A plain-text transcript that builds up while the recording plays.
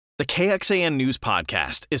The KXAN News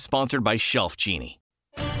Podcast is sponsored by Shelf Genie.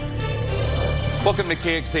 Welcome to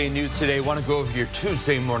KXAN News Today. I want to go over your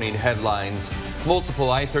Tuesday morning headlines.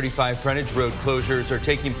 Multiple I-35 frontage road closures are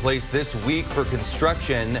taking place this week for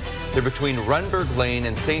construction. They're between Runberg Lane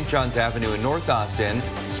and St. John's Avenue in North Austin.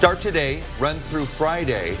 Start today, run through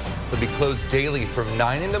Friday. They'll be closed daily from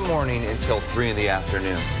 9 in the morning until 3 in the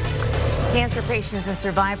afternoon. Cancer patients and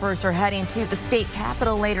survivors are heading to the state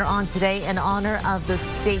capitol later on today in honor of the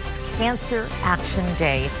state's Cancer Action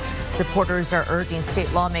Day. Supporters are urging state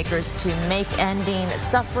lawmakers to make ending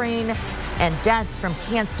suffering and death from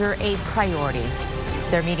cancer a priority.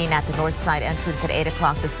 They're meeting at the north side entrance at 8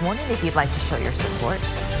 o'clock this morning if you'd like to show your support.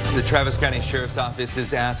 The Travis County Sheriff's Office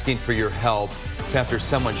is asking for your help. It's after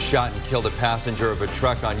someone shot and killed a passenger of a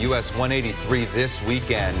truck on US 183 this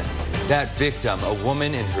weekend. That victim, a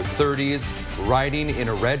woman in her 30s, riding in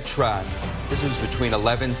a red truck. This was between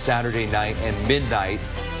 11 Saturday night and midnight,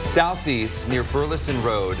 southeast near Burleson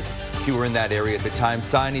Road. If you were in that area at the time,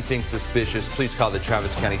 saw anything suspicious, please call the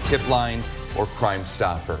Travis County Tip Line or Crime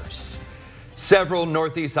Stoppers. Several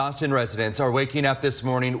Northeast Austin residents are waking up this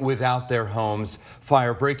morning without their homes.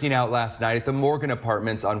 Fire breaking out last night at the Morgan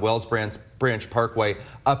Apartments on Wells Branch Parkway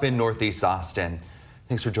up in Northeast Austin.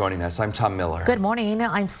 Thanks for joining us. I'm Tom Miller. Good morning.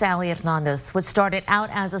 I'm Sally Hernandez. What started out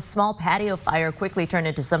as a small patio fire quickly turned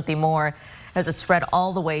into something more as it spread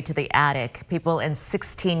all the way to the attic. People in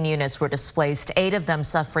 16 units were displaced, 8 of them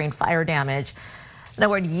suffering fire damage. No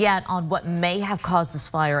word yet on what may have caused this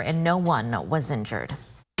fire, and no one was injured.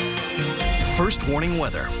 First warning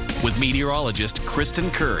weather with meteorologist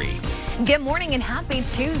Kristen Curry. Good morning and happy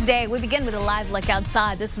Tuesday. We begin with a live look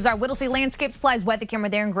outside. This is our Whittlesey Landscape Supplies weather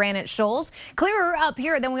camera there in Granite Shoals. Clearer up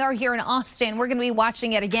here than we are here in Austin. We're going to be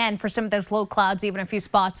watching it again for some of those low clouds, even a few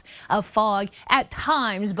spots of fog at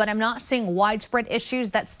times, but I'm not seeing widespread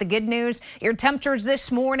issues. That's the good news. Your temperatures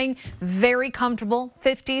this morning, very comfortable,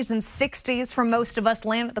 50s and 60s for most of us.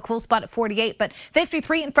 Land at the cool spot at 48, but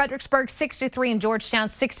 53 in Fredericksburg, 63 in Georgetown,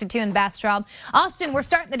 62 in Bastrop. Austin, we're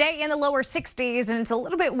starting the day in the lower 60s, and it's a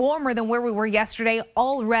little bit warmer than where we were yesterday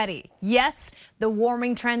already. Yes, the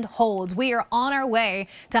warming trend holds. We are on our way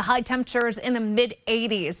to high temperatures in the mid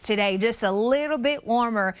 80s today, just a little bit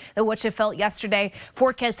warmer than what you felt yesterday.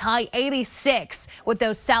 Forecast high 86 with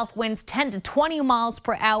those south winds 10 to 20 miles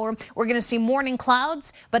per hour. We're going to see morning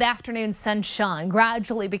clouds, but afternoon sunshine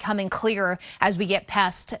gradually becoming clearer as we get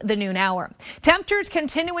past the noon hour. Temperatures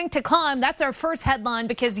continuing to climb. That's our first headline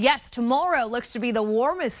because yes, tomorrow looks to be the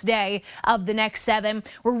warmest day of the next 7.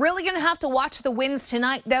 We're really going to have to watch the winds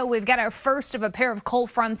tonight, though. We've got our first of a pair of cold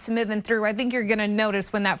fronts moving through. I think you're going to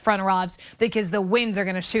notice when that front arrives because the winds are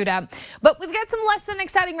going to shoot up. But we've got some less than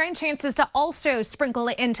exciting rain chances to also sprinkle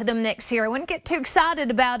it into the mix here. I wouldn't get too excited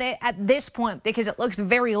about it at this point because it looks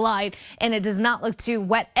very light and it does not look too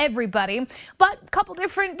wet everybody. But a couple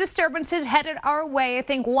different disturbances headed our way. I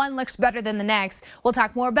think one looks better than the next. We'll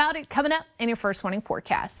talk more about it coming up in your first warning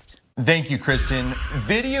forecast. Thank you, Kristen.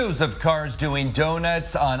 Videos of cars doing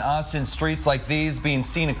donuts on Austin streets like these being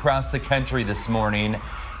seen across the country this morning.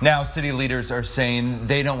 Now, city leaders are saying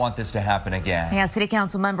they don't want this to happen again. Yeah, city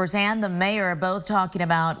council members and the mayor are both talking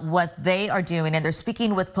about what they are doing, and they're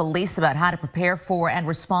speaking with police about how to prepare for and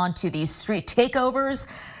respond to these street takeovers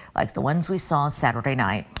like the ones we saw Saturday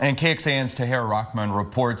night. And KXAN's Tahara Rockman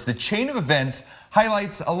reports the chain of events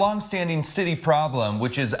highlights a long-standing city problem,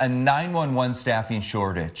 which is a 911 staffing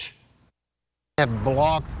shortage. Have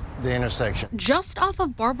blocked the intersection. Just off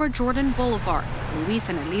of Barbara Jordan Boulevard, Luis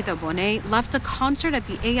and Elida Bonet left a concert at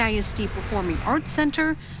the AISD Performing Arts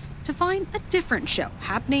Center to find a different show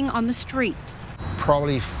happening on the street.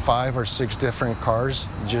 Probably 5 or 6 different cars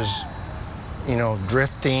just,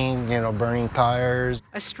 drifting, burning tires.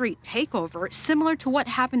 A street takeover similar to what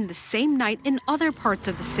happened the same night in other parts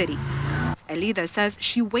of the city. Elida says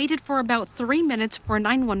she waited for about 3 minutes for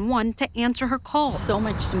 911 to answer her call. So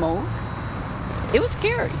much smoke. It was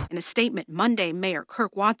scary. In a statement Monday, Mayor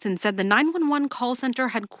Kirk Watson said the 911 call center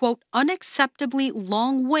had, quote, unacceptably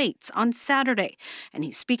long waits on Saturday. And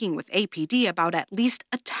he's speaking with APD about at least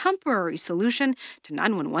a temporary solution to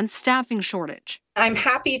 911 staffing shortage. I'm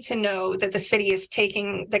happy to know that the city is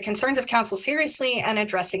taking the concerns of council seriously and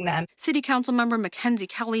addressing them. City Council member Mackenzie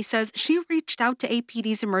Kelly says she reached out to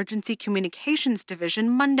APD's Emergency Communications Division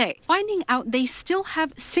Monday, finding out they still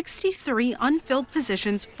have 63 unfilled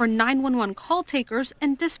positions for 911 call takers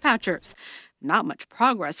and dispatchers. Not much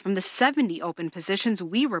progress from the 70 open positions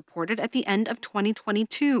we reported at the end of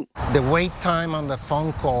 2022. The wait time on the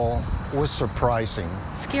phone call was surprising.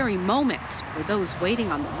 Scary moments for those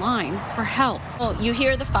waiting on the line for help. Well, you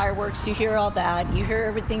hear the fireworks, you hear all that, you hear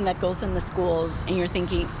everything that goes in the schools, and you're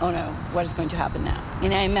thinking, oh no, what is going to happen now?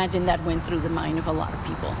 And I imagine that went through the mind of a lot of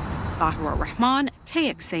people. Tahira Rahman,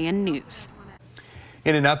 KXAN News.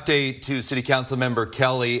 In an update to City Council member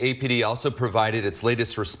Kelly, APD also provided its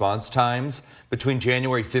latest response times. Between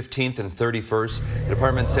January 15th and 31st, the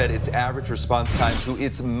department said its average response time to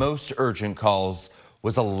its most urgent calls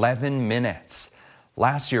was 11 minutes.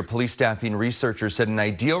 Last year, police staffing researchers said an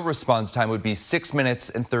ideal response time would be 6 minutes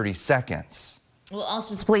and 30 seconds. Well,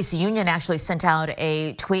 Austin's police union actually sent out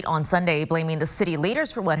a tweet on Sunday blaming the city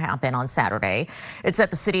leaders for what happened on Saturday. It said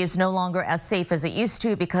the city is no longer as safe as it used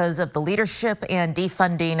to because of the leadership and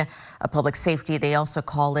defunding of public safety. They also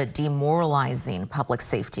call it demoralizing public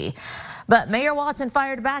safety. But Mayor Watson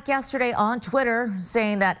fired back yesterday on Twitter,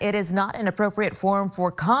 saying that it is not an appropriate forum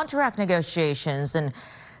for contract negotiations and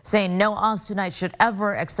saying no Austinite should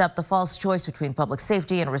ever accept the false choice between public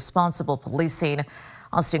safety and responsible policing.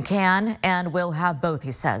 Austin can and will have both,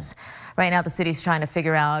 he says. Right now, the city's trying to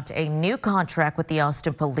figure out a new contract with the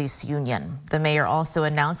Austin Police Union. The mayor also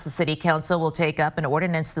announced the city council will take up an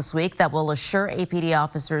ordinance this week that will assure APD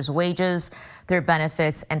officers' wages, their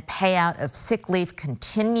benefits, and payout of sick leave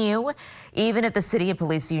continue, even if the city and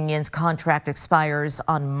police union's contract expires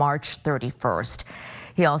on March 31st.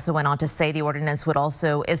 He also went on to say the ordinance would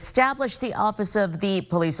also establish the Office of the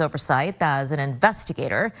Police Oversight as an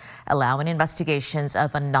investigator, allowing investigations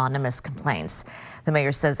of anonymous complaints. The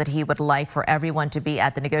mayor says that he would like for everyone to be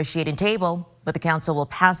at the negotiating table, but the council will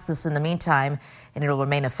pass this in the meantime, and it will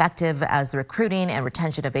remain effective as the recruiting and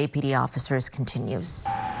retention of APD officers continues.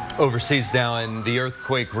 Overseas now, and the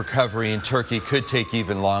earthquake recovery in Turkey could take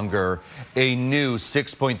even longer. A new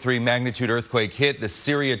 6.3 magnitude earthquake hit the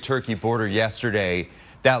Syria-Turkey border yesterday.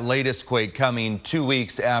 That latest quake coming 2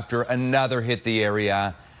 weeks after another hit the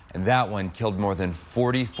area, and that one killed more than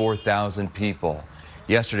 44,000 people.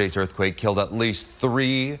 Yesterday's earthquake killed at least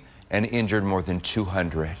 3 and injured more than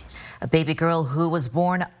 200. A baby girl who was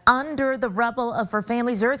born under the rubble of her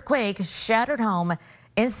family's earthquake shattered home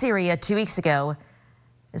in Syria 2 weeks ago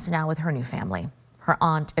is now with her new family. Her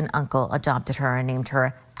aunt and uncle adopted her and named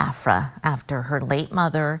her Afra after her late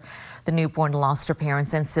mother. The newborn lost her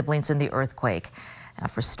parents and siblings in the earthquake.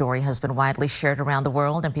 Afra's story has been widely shared around the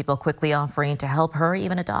world, and people quickly offering to help her,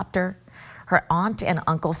 even adopt her. Her aunt and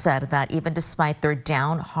uncle said that even despite their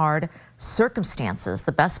down hard circumstances,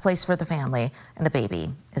 the best place for the family and the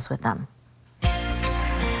baby is with them.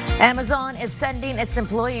 Amazon is sending its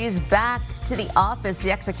employees back to the office.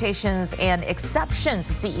 The expectations and exceptions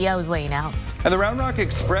the CEO is laying out. And the Round Rock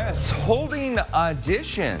Express holding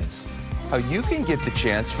auditions. How you can get the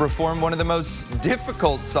chance to perform one of the most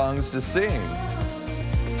difficult songs to sing.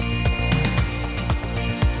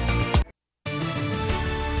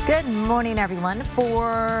 Good morning, everyone.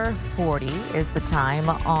 4:40 is the time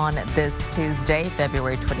on this Tuesday,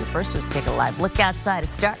 February 21st. Let's take a live look outside to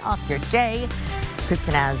start off your day.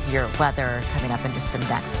 Kristen has your weather coming up in just the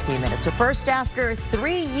next few minutes. But first, after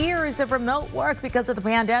 3 years of remote work because of the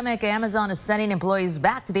pandemic, Amazon is sending employees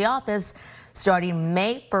back to the office starting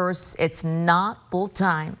May 1st. It's not full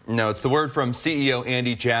time. No, it's the word from CEO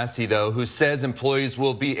Andy Jassy, though, who says employees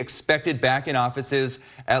will be expected back in offices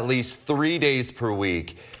at least 3 days per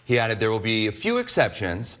week. He added there will be a few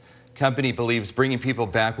exceptions. Company believes bringing people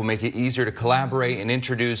back will make it easier to collaborate and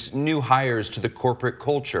introduce new hires to the corporate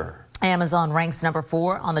culture. Amazon ranks number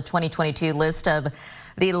 4 on the 2022 list of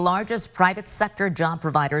the largest private sector job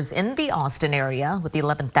providers in the Austin area, with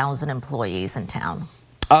 11,000 employees in town.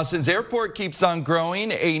 Austin's airport keeps on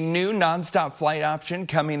growing. A new nonstop flight option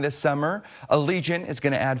coming this summer. Allegiant is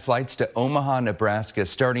going to add flights to Omaha, Nebraska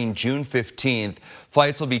starting June 15th.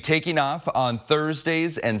 Flights will be taking off on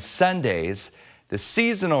Thursdays and Sundays. The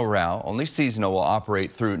seasonal route, only seasonal, will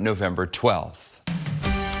operate through November 12th.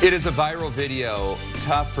 It is a viral video,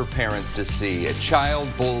 tough for parents to see. A child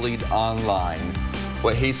bullied online.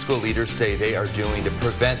 What high school leaders say they are doing to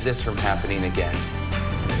prevent this from happening again.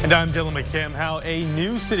 And I'm Dylan McKim. How a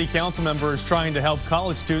new city council member is trying to help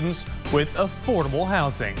college students with affordable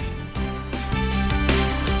housing.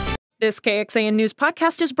 This KXAN News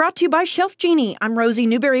podcast is brought to you by Shelf Genie. I'm Rosie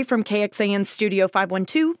Newberry from KXAN Studio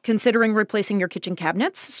 512. Considering replacing your kitchen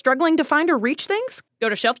cabinets? Struggling to find or reach things? Go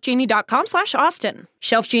to shelfgenie.com/Austin.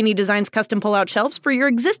 Shelf Genie designs custom pull-out shelves for your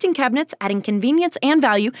existing cabinets, adding convenience and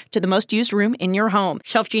value to the most used room in your home.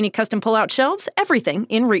 Shelf Genie custom pull-out shelves, everything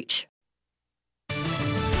in reach.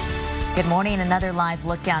 Good morning. Another live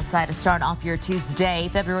look outside to start off your Tuesday,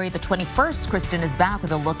 February the 21st. Kristen is back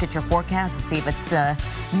with a look at your forecast to see if it's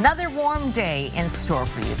another warm day in store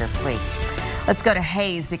for you this week. Let's go to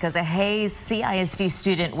Hayes because a Hayes CISD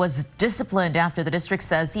student was disciplined after the district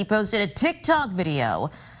says he posted a TikTok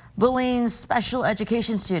video bullying special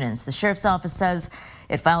education students. The sheriff's office says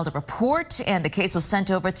it filed a report and the case was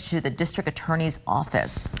sent over to the district attorney's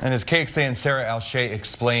office. And as KXAN Sarah Alshay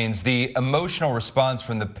explains, the emotional response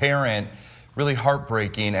from the parent really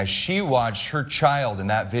heartbreaking as she watched her child in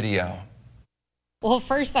that video. Well,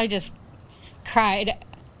 first I just cried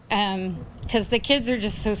because the kids are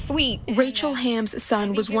just so sweet. Rachel Ham's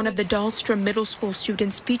son was one of the Dahlstrom Middle School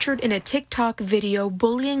students featured in a TikTok video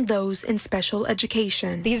bullying those in special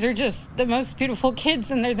education. These are just the most beautiful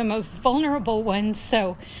kids and they're the most vulnerable ones,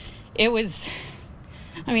 so it was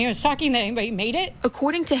shocking that anybody made it.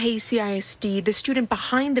 According to Hayes CISD, the student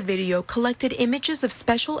behind the video collected images of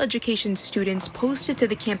special education students posted to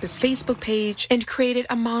the campus Facebook page and created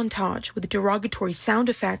a montage with derogatory sound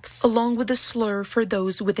effects along with a slur for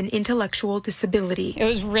those with an intellectual disability. It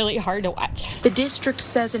was really hard to watch. The district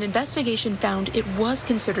says an investigation found it was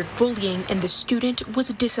considered bullying and the student was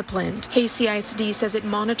disciplined. Hayes CISD says it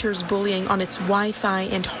monitors bullying on its Wi-Fi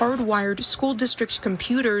and hardwired school district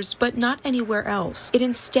computers, but not anywhere else.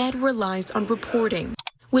 It instead relies on reporting,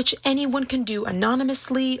 which anyone can do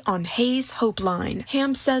anonymously on Hayes Hope Line.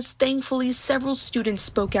 Ham says thankfully several students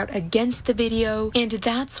spoke out against the video, and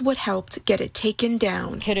that's what helped get it taken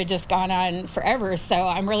down. Could have just gone on forever, so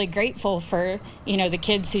I'm really grateful for, the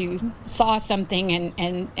kids who saw something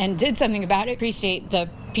and did something about it. Appreciate the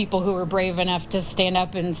people who were brave enough to stand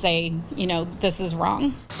up and say, this is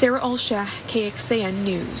wrong. Sarah Alshah, KXAN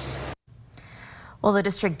News. Well, the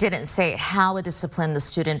district didn't say how it disciplined the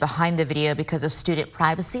student behind the video because of student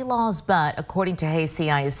privacy laws, but according to Hayes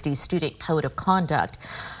CISD Student Code of Conduct,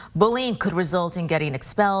 bullying could result in getting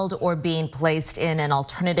expelled or being placed in an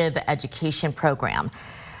alternative education program.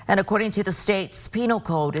 And according to the state's penal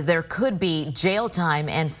code, there could be jail time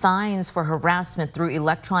and fines for harassment through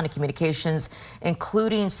electronic communications,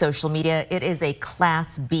 including social media. It is a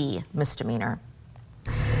Class B misdemeanor.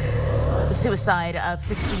 The suicide of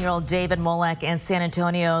 16-year-old David Molek in San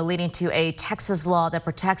Antonio leading to a Texas law that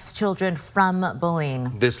protects children from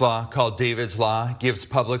bullying. This law, called David's Law, gives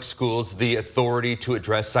public schools the authority to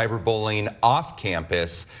address cyberbullying off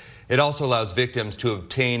campus. It also allows victims to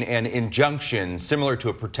obtain an injunction similar to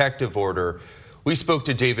a protective order. We spoke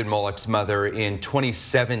to David Molek's mother in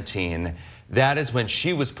 2017. That is when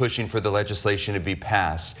she was pushing for the legislation to be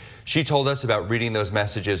passed. She told us about reading those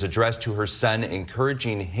messages addressed to her son,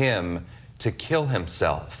 encouraging him to kill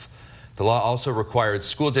himself. The law also required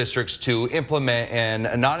school districts to implement an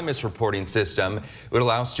anonymous reporting system. It would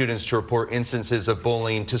allow students to report instances of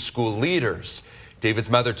bullying to school leaders. David's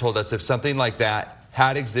mother told us if something like that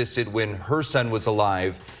had existed when her son was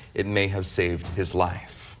alive, it may have saved his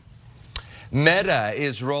life. Meta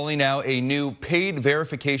is rolling out a new paid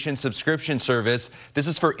verification subscription service. This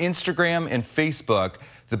is for Instagram and Facebook.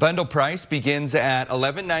 The bundle price begins at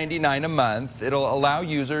 $11.99 a month. It'll allow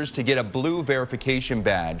users to get a blue verification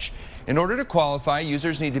badge. In order to qualify,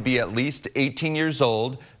 users need to be at least 18 years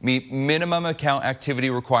old, meet minimum account activity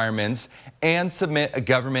requirements, and submit a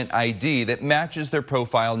government ID that matches their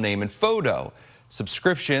profile name and photo.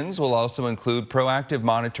 Subscriptions will also include proactive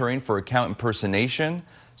monitoring for account impersonation.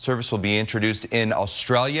 Service will be introduced in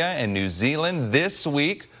Australia and New Zealand this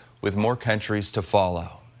week, with more countries to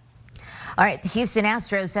follow. All right, the Houston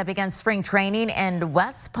Astros have begun spring training in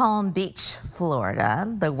West Palm Beach, Florida.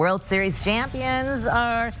 The World Series champions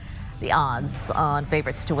are the odds on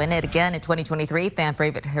favorites to win it again in 2023. Fan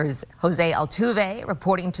favorite Jose Altuve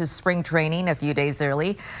reporting to spring training a few days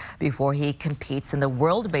early before he competes in the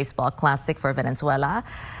World Baseball Classic for Venezuela.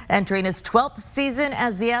 Entering his 12th season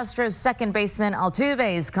as the Astros' second baseman,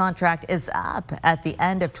 Altuve's contract is up at the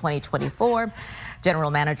end of 2024.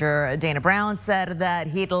 General Manager Dana Brown said that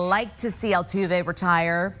he'd like to see Altuve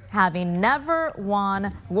retire, having never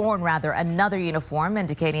worn another uniform,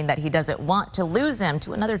 indicating that he doesn't want to lose him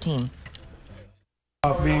to another team.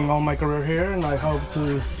 Being all my career here, and I hope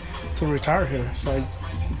to retire here. So I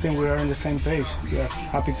think we are on the same page. Yeah,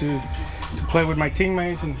 happy to play with my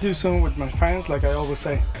teammates and do so with my fans, like I always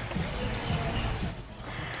say.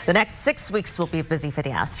 The next 6 weeks will be busy for the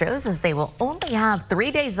Astros as they will only have 3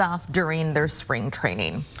 days off during their spring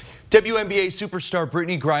training. WNBA superstar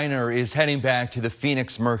Brittany Griner is heading back to the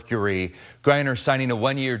Phoenix Mercury. Griner signing a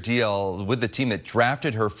one-year deal with the team that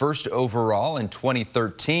drafted her first overall in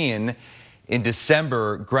 2013. In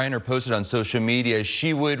December, Griner posted on social media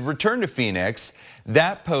she would return to Phoenix.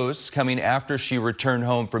 That post coming after she returned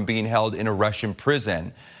home from being held in a Russian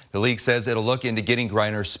prison. The league says it'll look into getting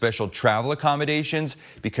Griner special travel accommodations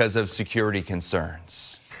because of security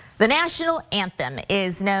concerns. The national anthem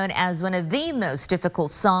is known as one of the most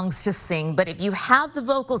difficult songs to sing, but if you have the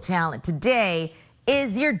vocal talent, today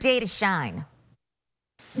is your day to shine.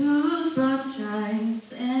 Whose broad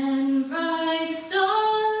stripes and bright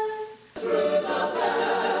stars through the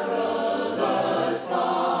perilous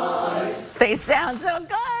fight. They sound so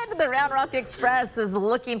good. The Round Rock Express is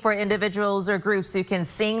looking for individuals or groups who can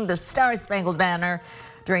sing the Star-Spangled Banner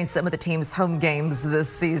during some of the team's home games this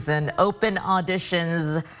season. Open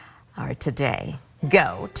auditions are today.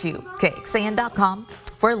 Go to KXAN.com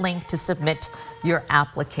for a link to submit your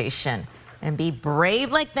application. And be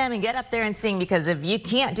brave like them and get up there and sing, because if you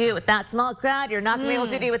can't do it with that small crowd, you're not going to be able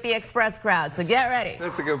to do it with the Express crowd. So get ready.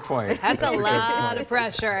 That's a good point. That's a lot of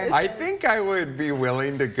pressure. I think I would be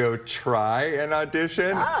willing to go try an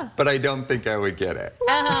audition, but I don't think I would get it.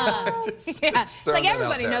 Yeah, it's like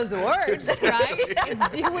everybody knows the words, right? It's,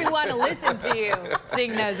 do we want to listen to you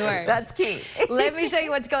sing those words? That's key. Let me show you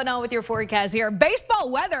what's going on with your forecast here. Baseball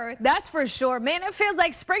weather, that's for sure. Man, it feels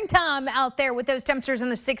like springtime out there with those temperatures in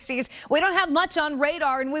the 60s. We don't have much on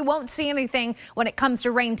radar, and we won't see anything when it comes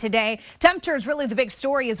to rain today. Temperature is really the big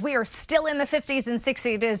story, as we are still in the 50s and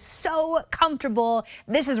 60s. It is so comfortable.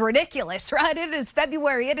 This is ridiculous, right? It is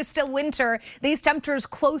February. It is still winter. These temperatures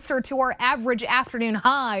closer to our average afternoon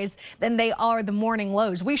highs than they are the morning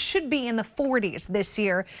lows. We should be in the 40s this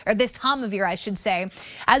year, or this time of year, I should say.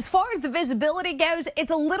 As far as the visibility goes,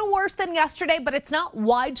 it's a little worse than yesterday, but it's not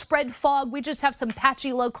widespread fog. We just have some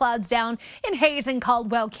patchy low clouds down in Hayes and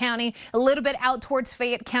Caldwell County. A little bit out towards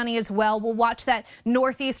Fayette County as well. We'll watch that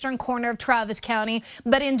northeastern corner of Travis County,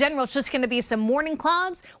 but in general, it's just going to be some morning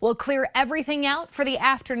clouds. We'll clear everything out for the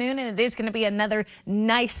afternoon, and it is going to be another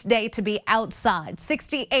nice day to be outside.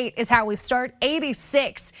 68 is how we start.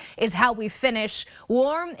 86 is how we finish.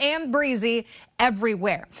 Warm and breezy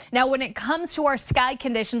everywhere. Now, when it comes to our sky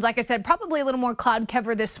conditions, like I said, probably a little more cloud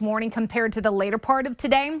cover this morning compared to the later part of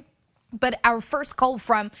today. But our first cold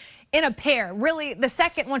front in a pair. Really, the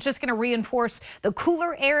second one's just going to reinforce the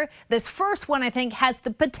cooler air. This first one, I think, has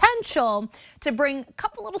the potential to bring a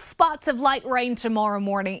couple little spots of light rain tomorrow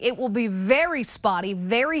morning. It will be very spotty,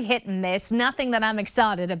 very hit and miss, nothing that I'm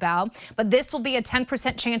excited about. But this will be a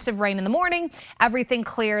 10% chance of rain in the morning. Everything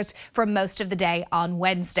clears for most of the day on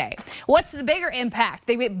Wednesday. What's the bigger impact?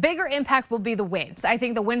 The bigger impact will be the winds. I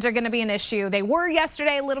think the winds are going to be an issue. They were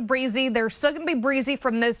yesterday a little breezy. They're still going to be breezy for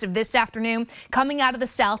most of this afternoon. Coming out of the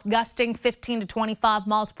south, gusting 15 to 25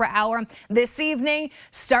 miles per hour. This evening,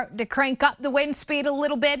 start to crank up the wind speed a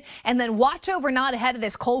little bit, and then watch overnight ahead of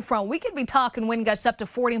this cold front. We could be talking wind gusts up to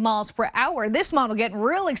 40 miles per hour. This model getting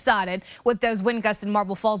real excited with those wind gusts in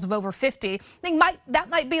Marble Falls of over 50. I think that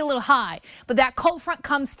might be a little high, but that cold front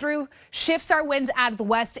comes through, shifts our winds out of the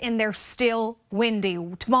west, and they're still windy.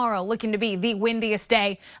 Tomorrow looking to be the windiest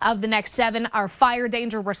day of the next 7. Our fire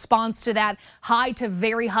danger response to that, high to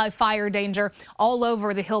very high fire danger all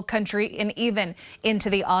over the hill country and even into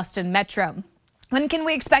the Austin metro. When can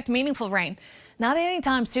we expect meaningful rain? Not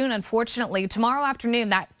anytime soon, unfortunately. Tomorrow afternoon,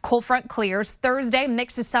 that cold front clears. Thursday,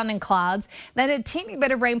 mix of sun and clouds. Then a teeny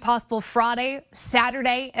bit of rain possible Friday,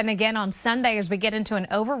 Saturday, and again on Sunday as we get into an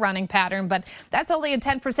overrunning pattern. But that's only a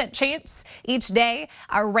 10% chance each day.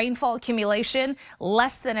 Our rainfall accumulation,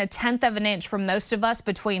 less than 1/10 of an inch for most of us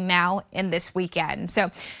between now and this weekend. So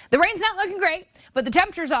the rain's not looking great, but the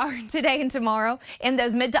temperatures are today and tomorrow in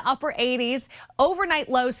those mid to upper 80s. Overnight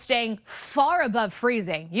lows staying far above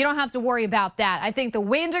freezing. You don't have to worry about that. I think the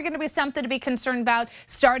winds are going to be something to be concerned about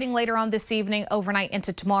starting later on this evening, overnight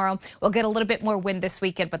into tomorrow. We'll get a little bit more wind this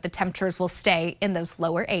weekend, but the temperatures will stay in those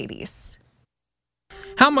lower 80s.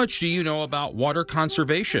 How much do you know about water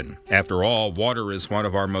conservation? After all, water is one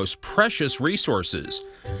of our most precious resources.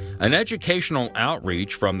 An educational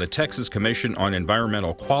outreach from the Texas Commission on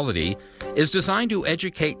Environmental Quality is designed to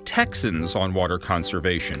educate Texans on water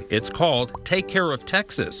conservation. It's called Take Care of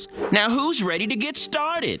Texas. Now who's ready to get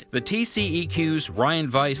started? The TCEQ's Ryan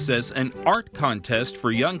Weiss says an art contest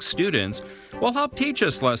for young students will help teach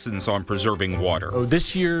us lessons on preserving water.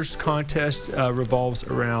 This year's contest revolves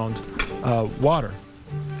around water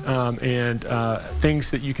and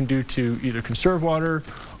things that you can do to either conserve water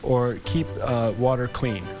or keep water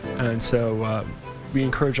clean. And so we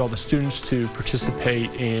encourage all the students to participate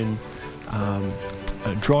in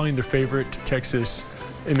drawing their favorite Texas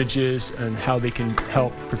images and how they can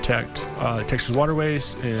help protect Texas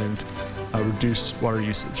waterways and reduce water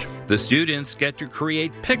usage. The students get to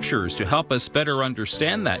create pictures to help us better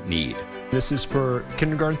understand that need. This is for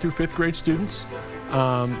kindergarten through 5th grade students.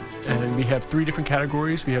 And we have 3 different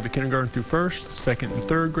categories. We have a kindergarten through 1st, 2nd, and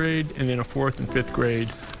 3rd grade, and then a 4th and 5th grade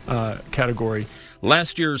category.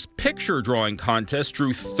 Last year's picture drawing contest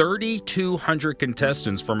drew 3,200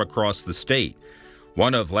 contestants from across the state.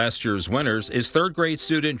 One of last year's winners is third grade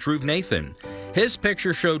student Drew Nathan. His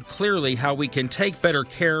picture showed clearly how we can take better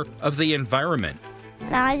care of the environment.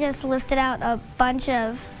 Now I just listed out a bunch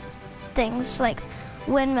of things like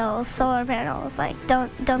windmills, solar panels, like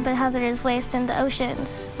don't put hazardous waste in the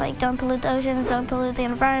oceans, like don't pollute the oceans, don't pollute the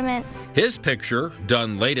environment. His picture,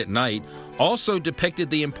 done late at night, also depicted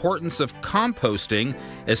the importance of composting,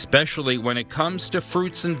 especially when it comes to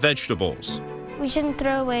fruits and vegetables. We shouldn't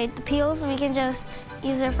throw away the peels, we can just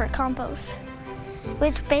use it for compost,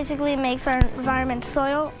 which basically makes our environment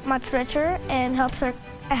soil much richer and helps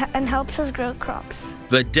us grow crops.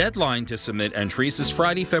 The deadline to submit entries is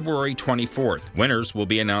Friday, February 24th. Winners will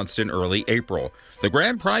be announced in early April. The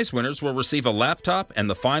grand prize winners will receive a laptop, and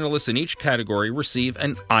the finalists in each category receive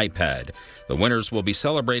an iPad. The winners will be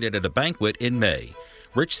celebrated at a banquet in May.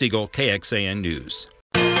 Rich Siegel, KXAN News.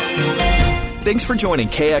 Thanks for joining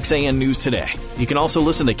KXAN News today. You can also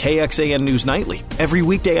listen to KXAN News Nightly every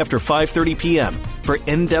weekday after 5:30 p.m. for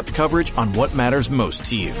in-depth coverage on what matters most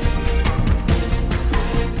to you.